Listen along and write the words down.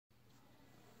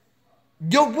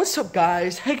Yo, what's up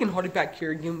guys? Hagen Hardy back here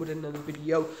again with another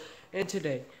video. And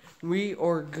today, we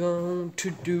are going to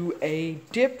do a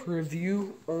dip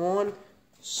review on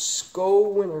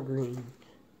Skoal wintergreen.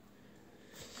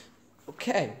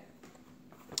 Okay.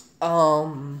 A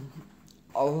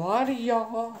lot of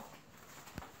y'all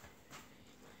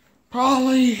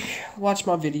probably watch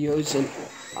my videos and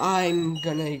I'm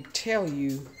gonna tell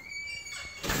you.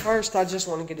 First, I just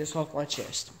want to get this off my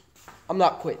chest. I'm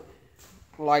not quitting.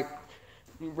 Like,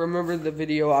 remember the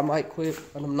video, I might quit,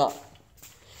 but I'm not.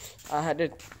 I had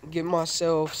to give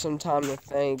myself some time to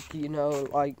think, you know,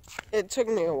 like, it took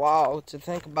me a while to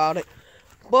think about it.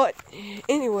 But,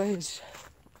 anyways,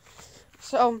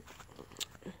 so,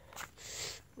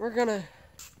 we're gonna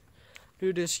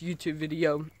do this YouTube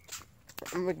video.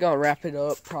 I'm gonna wrap it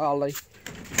up, probably.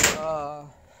 I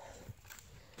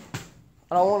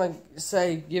don't want to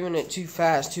say giving it too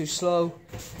fast, too slow,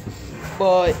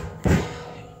 but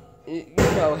you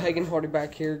know, Hagen Hardy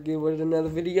back here again with another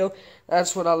video.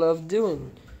 That's what I love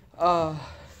doing.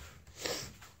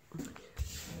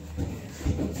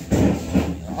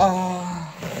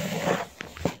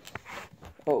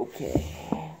 Okay,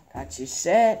 got you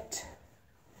set.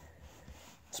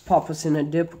 Let's pop us in a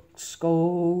dip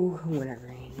Skoal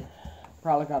wintergreen.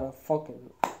 Probably got a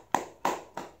fucking.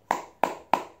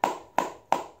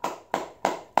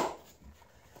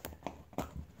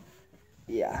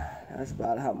 Yeah, that's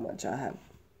about how much I have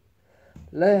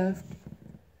left.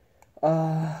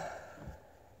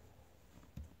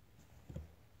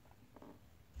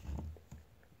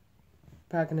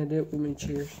 Packing a dip with me,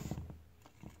 cheers.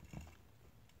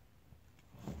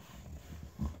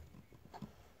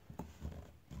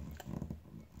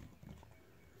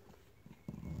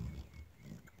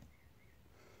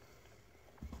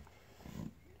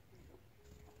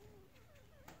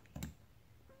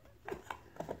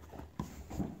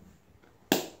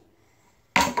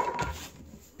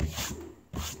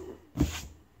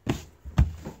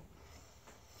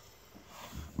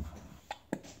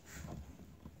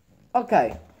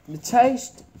 Okay, the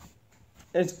taste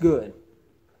is good.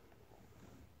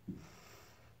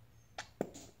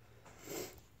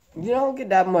 You don't get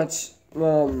that much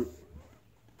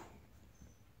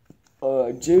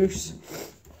juice.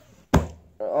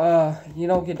 You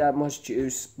don't get that much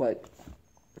juice, but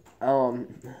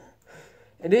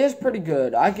it is pretty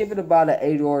good. I give it about an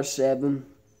 8 or 7,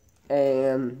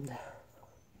 and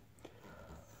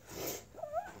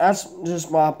that's just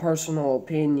my personal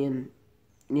opinion.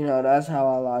 You know, that's how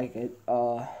I like it.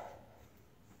 Put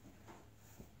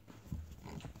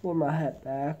my hat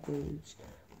backwards,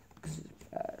 because it's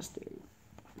faster.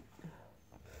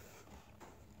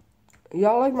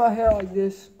 Y'all like my hair like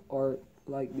this, or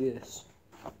like this?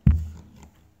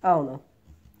 I don't know.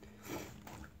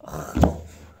 Ugh.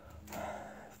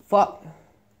 Fuck.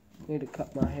 Need to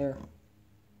cut my hair.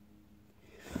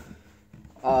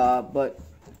 But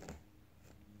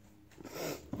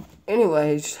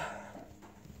anyways,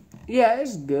 yeah,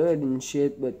 it's good and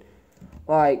shit, but,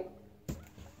 like,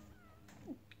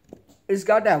 it's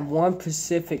got that one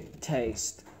specific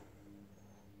taste.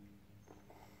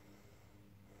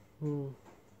 Trying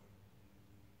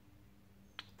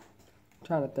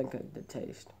to think of the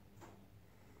taste.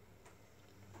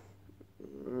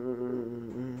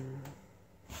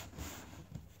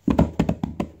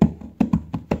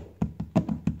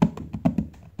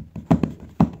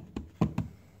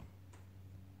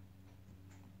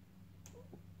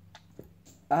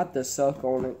 I have to suck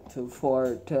on it for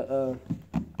it to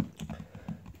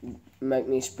make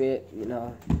me spit, you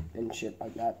know, and shit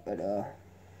like that. But the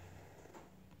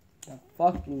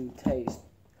fucking taste.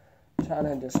 I'm trying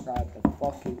to describe the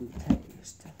fucking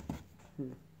taste.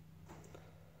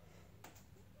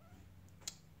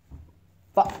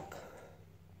 Fuck.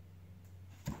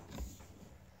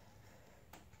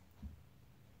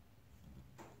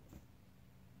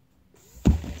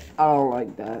 I don't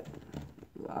like that.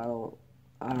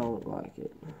 I don't like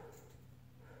it.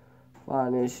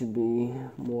 Fine, it should be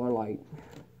more like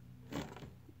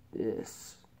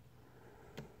this.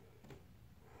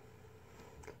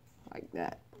 Like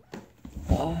that.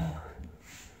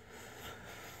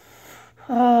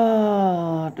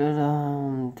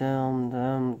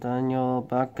 Daniel,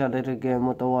 back at it again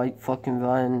with the white fucking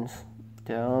vines.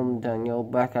 Daniel,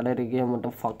 back at it again with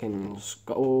the fucking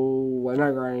Skoal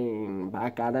wintergreen.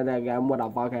 Back at it again with a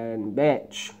fucking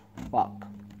bitch. Fuck.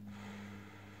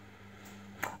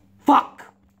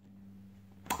 Fuck.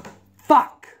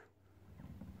 Fuck.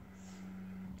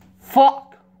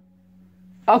 Fuck.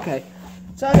 Okay.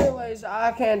 So anyways,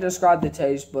 I can't describe the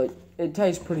taste, but it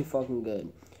tastes pretty fucking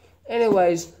good.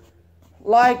 Anyways,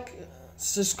 like,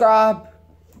 subscribe,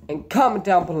 and comment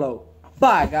down below.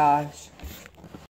 Bye, guys.